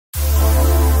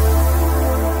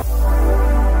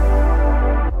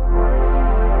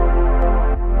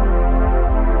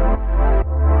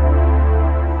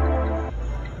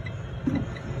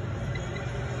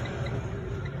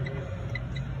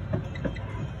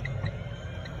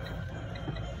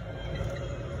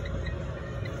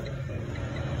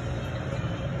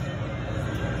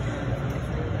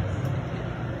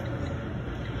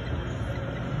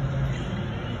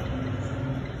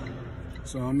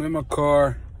So I'm in my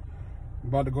car,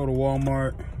 about to go to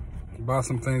Walmart, buy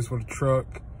some things for the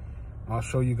truck. I'll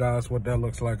show you guys what that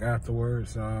looks like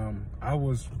afterwards. I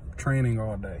was training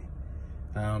all day.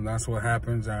 That's what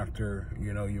happens after,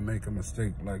 you know, you make a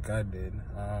mistake like I did.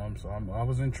 I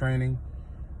was in training,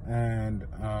 and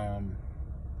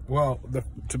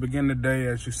to begin the day,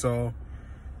 as you saw,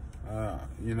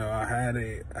 you know, I had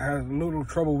a little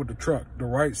trouble with the truck. The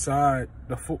right side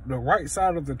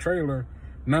of the trailer,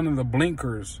 none of the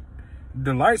blinkers,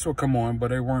 the lights would come on, but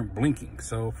they weren't blinking.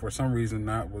 So for some reason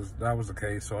that was the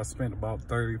case. So I spent about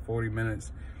 30-40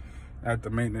 minutes at the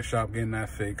maintenance shop getting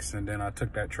that fixed, and then I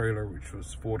took that trailer, which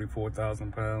was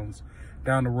 44,000 pounds,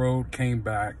 down the road, came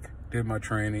back, did my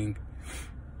training,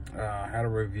 had a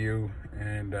review,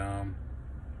 and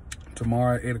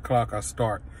tomorrow at 8 o'clock I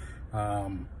start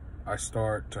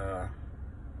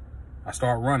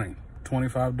running.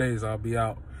 25 days I'll be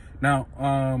out. Now,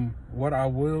 what I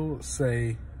will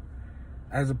say,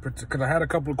 because I had a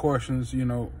couple of questions, you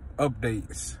know,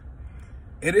 updates.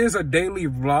 It is a daily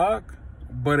vlog,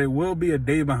 but it will be a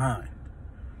day behind.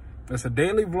 It's a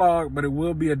daily vlog, but it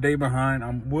will be a day behind.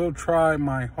 I will try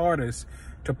my hardest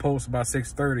to post by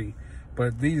 6:30,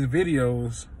 but these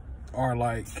videos are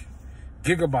like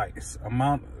gigabytes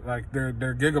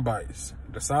they're gigabytes,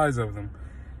 the size of them,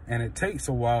 and it takes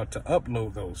a while to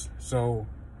upload those. So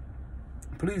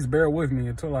please bear with me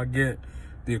until I get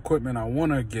the equipment I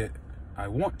want to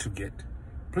get.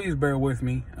 Please bear with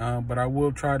me, but I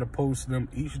will try to post them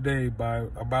each day by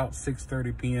about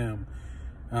 6:30 p.m.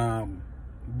 And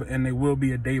they will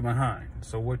be a day behind.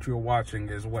 So what you're watching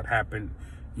is what happened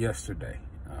yesterday,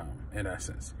 in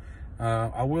essence.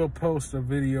 I will post a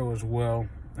video as well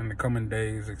in the coming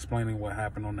days explaining what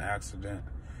happened on the accident.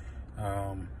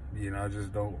 You know, I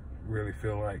just don't really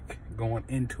feel like going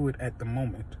into it at the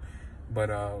moment, but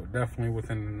definitely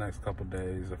within the next couple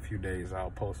days, a few days,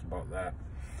 I'll post about that.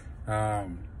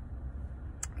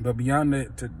 But beyond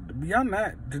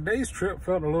that, today's trip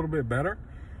felt a little bit better.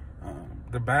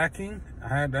 The backing, I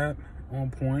had that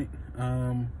on point.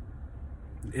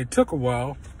 It took a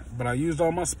while, but I used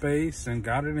all my space and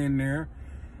got it in there.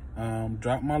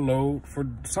 Dropped my load. For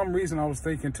some reason, I was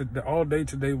thinking all day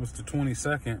today was the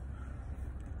 22nd,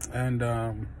 and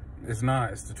it's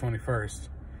not. It's the 21st.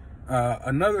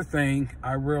 Another thing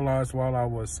I realized while I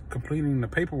was completing the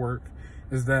paperwork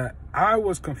is that I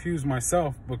was confused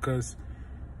myself, because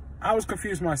I was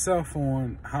confused myself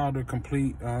on how to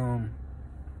complete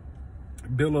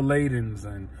bill of ladings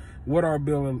and what our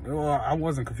I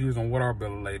wasn't confused on what our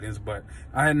bill of ladings, but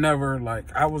I had never,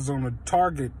 I was on a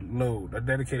target load, a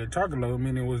dedicated target load,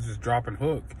 meaning it was just drop and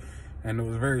hook, and it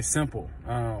was very simple.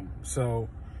 So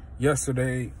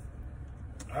yesterday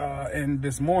and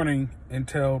this morning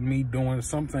entailed me doing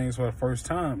some things for the first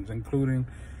time, including,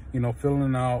 you know,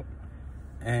 filling out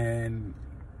and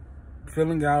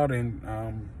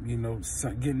you know,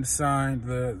 getting signed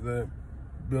the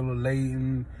bill of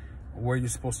lading, where you're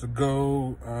supposed to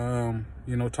go,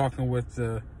 you know, talking with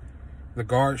the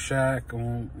guard shack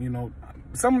on, you know,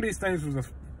 some of these things was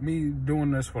me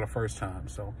doing this for the first time.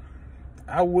 So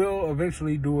I will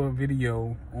eventually do a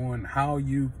video on how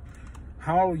you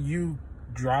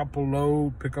drop a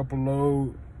load, pick up a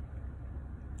load,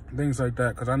 things like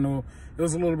that, because I know it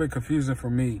was a little bit confusing for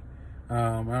me. You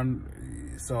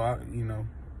know,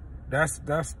 that's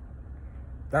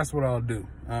what I'll do.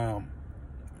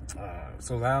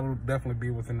 So that'll definitely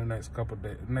be within the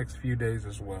next few days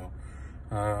as well.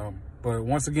 But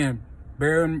once again,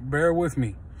 bear with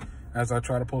me as I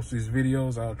try to post these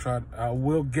videos. I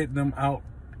will get them out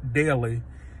daily.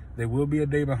 They will be a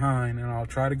day behind, and I'll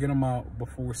try to get them out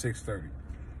before 6:30.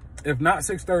 If not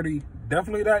 6:30,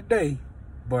 definitely that day.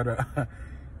 But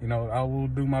you know, I will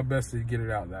do my best to get it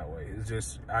out that way. It's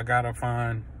just, I gotta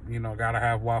find, you know, gotta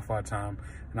have Wi-Fi time,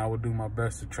 and I will do my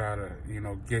best to try to, you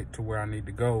know, get to where I need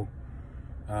to go,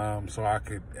 so I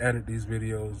could edit these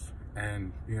videos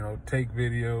and, you know, take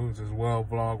videos as well,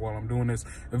 vlog while I'm doing this.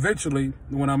 Eventually,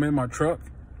 when I'm in my truck,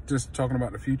 just talking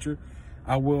about the future,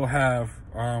 I will have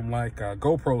like a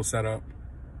GoPro set up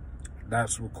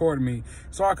that's recording me,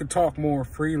 so I could talk more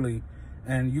freely,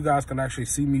 and you guys can actually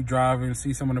see me driving,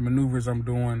 see some of the maneuvers I'm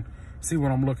doing, see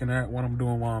what I'm looking at, what I'm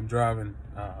doing while I'm driving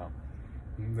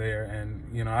there. And,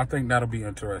 you know, I think that'll be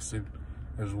interesting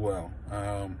as well.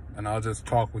 And I'll just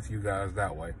talk with you guys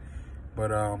that way.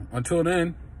 But until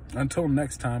then, until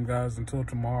next time, guys, until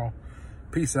tomorrow,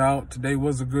 peace out. Today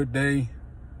was a good day,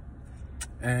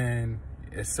 and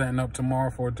it's setting up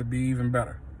tomorrow for it to be even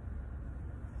better.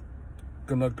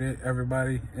 Good luck to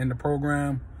everybody in the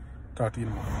program. Talk to you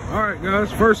tomorrow. All right,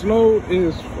 guys, first load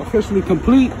is officially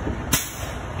complete.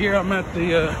 Here I'm at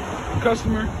the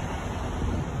customer.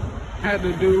 Had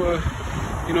to do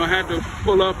you know, I had to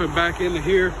pull up and back into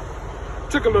here.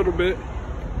 Took a little bit,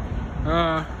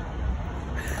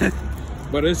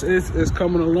 but it's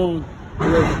coming along.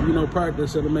 You know,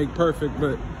 practice it'll make perfect,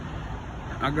 but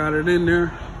I got it in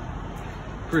there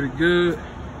pretty good.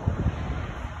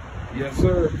 Yes,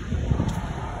 sir.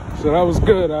 So that was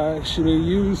good. I actually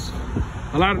used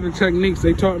a lot of the techniques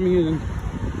they taught me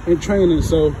in training,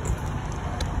 so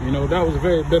you know, that was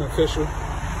very beneficial.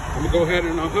 I'm gonna go ahead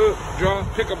and hook, draw,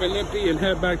 pick up an empty, and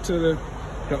head back to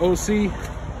the OC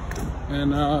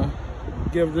and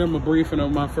give them a briefing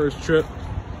of my first trip,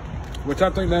 which I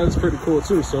think that is pretty cool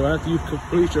too. So after you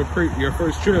complete your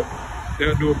first trip,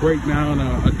 they'll do a breakdown,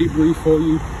 a debrief for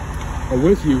you or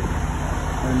with you,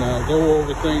 and go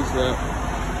over things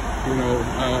that, you know,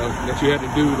 that you had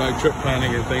to do, like trip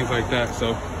planning and things like that.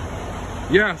 So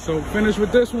yeah, so finish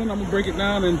with this one. I'm gonna break it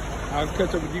down and I'll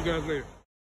catch up with you guys later.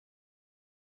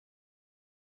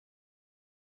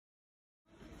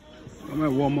 I'm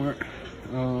at Walmart.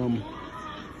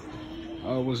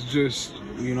 I was just,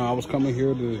 you know, I was coming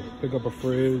here to pick up a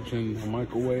fridge and a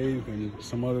microwave and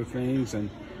some other things, and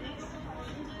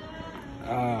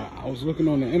I was looking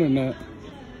on the internet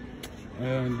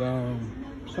and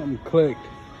something clicked.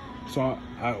 So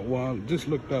I just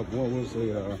looked up what was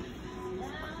the,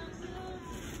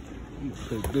 let me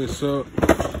pick this up.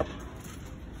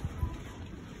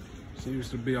 Seems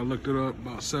to be, I looked it up,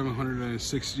 about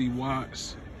 760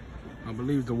 watts. I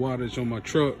believe the wattage on my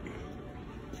truck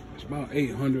is about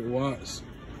 800 watts.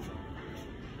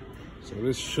 So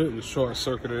this shouldn't short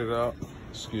circuit it out.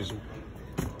 Excuse me.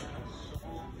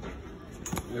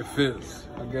 It fits,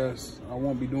 I guess. I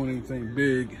won't be doing anything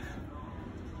big,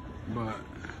 but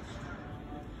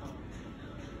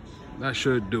that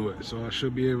should do it. So I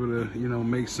should be able to, you know,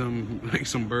 make some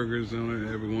burgers on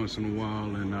it every once in a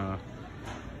while, and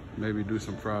maybe do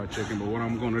some fried chicken. But what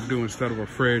I'm gonna do instead of a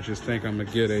fridge is I'm gonna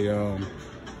get a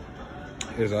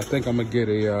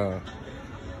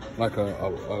like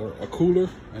a cooler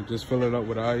and just fill it up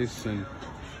with ice, and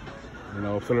you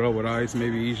know, fill it up with ice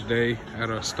maybe each day at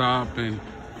a stop, and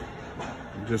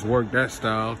just work that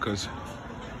style, because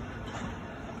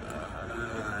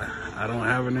I don't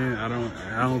have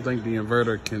I don't think the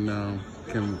inverter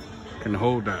can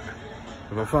hold that.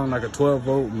 If I found like a 12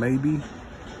 volt, maybe,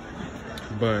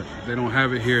 but they don't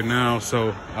have it here now,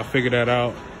 so I figured that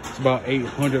out. It's about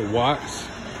 800 watts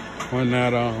on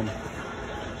that,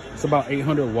 it's about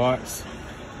 800 watts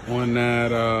on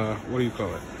that, what do you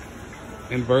call it,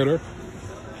 inverter,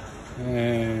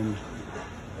 and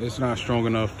it's not strong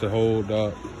enough to hold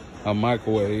up a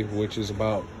microwave, which is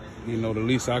about, you know, the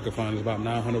least I could find is about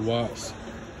 900 watts,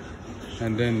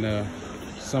 and then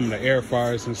some of the air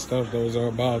fryers and stuff, those are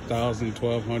about 1,000,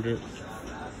 1,200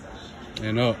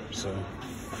 and up. So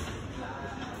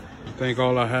I think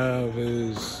all I have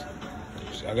is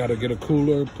I gotta get a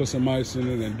cooler, put some ice in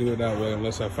it, and do it that way,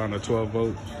 unless I find a 12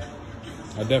 volt.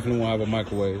 I definitely won't have a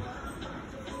microwave,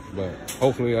 but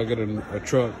hopefully I get a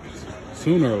truck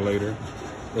sooner or later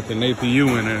with an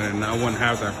APU in it, and I wouldn't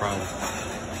have that problem.